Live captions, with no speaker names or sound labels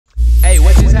Hey,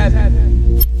 what just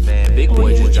happened? Man, Big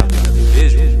Boy just dropped another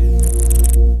visual.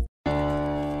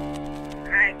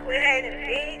 Alright, quit hating,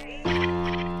 bitch.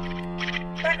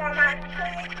 Back on my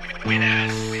clip.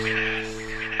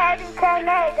 MBK,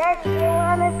 that's what you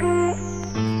wanna be.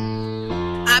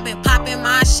 I've been popping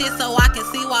my shit so I can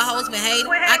see why hoes been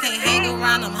hating. I can't hang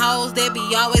around them hoes, they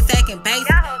be always acting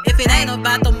basic. If it ain't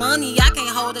about the money, I can't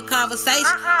hold a conversation.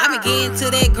 I been getting to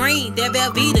that green, that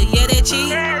Velveeta, yeah, that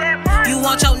cheese. You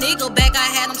want your nigga back, I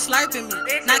had him slurping me.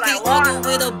 Now I can't argue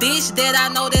with a bitch that I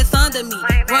know that's under me.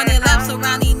 Running laps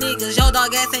around these niggas, your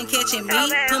dog ass ain't catching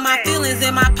me. Put my feelings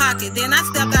in my pocket, then I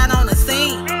stepped out on the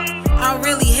scene. I'm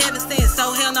really having sense,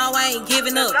 so hell no, I ain't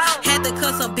giving up. Had to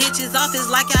cut some bitches off, it's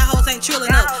like y'all hoes ain't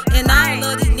trilling up. And I don't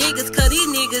love these niggas, cause these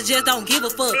niggas just don't give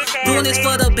a fuck. Doing this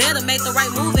for the better, make the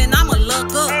right move, and I'ma look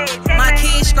up. My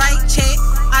kids straight check,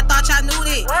 I thought y'all knew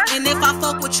that. And if I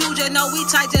fuck with you, just know we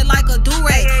tight just like a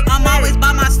do-rag. I'm always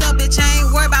by myself, bitch, I ain't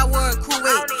worried about where a crew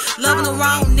at. Loving the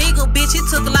wrong nigga, bitch, it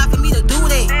took a lot for me to do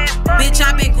that. Bitch,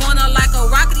 I been going up like a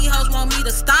rocket, these hoes want me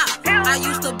to stop. I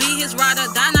used to be his ride or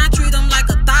die, I treat him like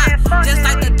a thought. Just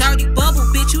like the dirty bubble,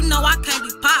 bitch, you know I can't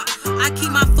be popped. I keep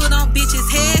my foot on bitches'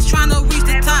 heads, tryna reach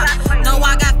the top. Know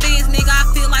I got fans, nigga, I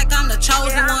feel like I'm the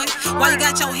chosen one. Why you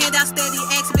got your hand out steady,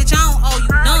 asking, bitch, I don't owe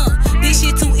you none. This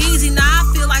shit too easy, now I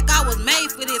feel like I was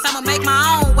made for this. I'ma make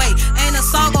my own way, ain't a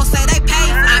song gon' say they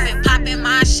paid for it. I been popping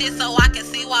my shit so I can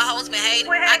see why hoes been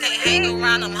hating. I can't hang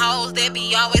around them hoes, they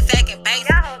be always acting basic.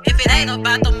 If it ain't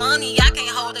about the money, I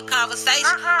can't hold a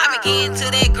conversation. I been getting to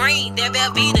that green, that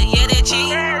Velveeta, yeah, that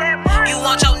cheese. You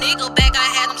want your nigga back, I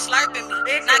had him slurping me.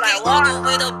 Now I can't argue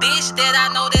with a bitch that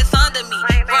I know that's under me.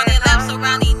 Running laps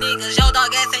around these niggas, your dog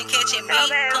ass ain't catching me.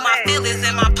 Put my feelings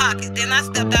in my pocket, then I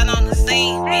stepped out on the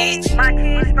scene, bitch. My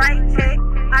kids straight check,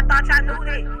 I thought y'all knew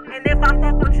that. And if I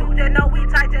fuck with you, just know we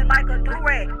tight just like a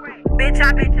do-rag. Bitch,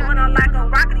 I been chewing up like a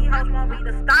rocket, these hoes want me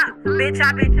to stop. Bitch,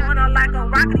 I been chewing up like a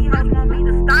rocket, these hoes want me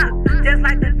to stop. Just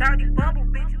like the dirty bubble,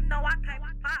 bitch, you know I can't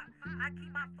pop. I keep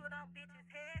my foot on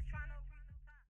bitches' head.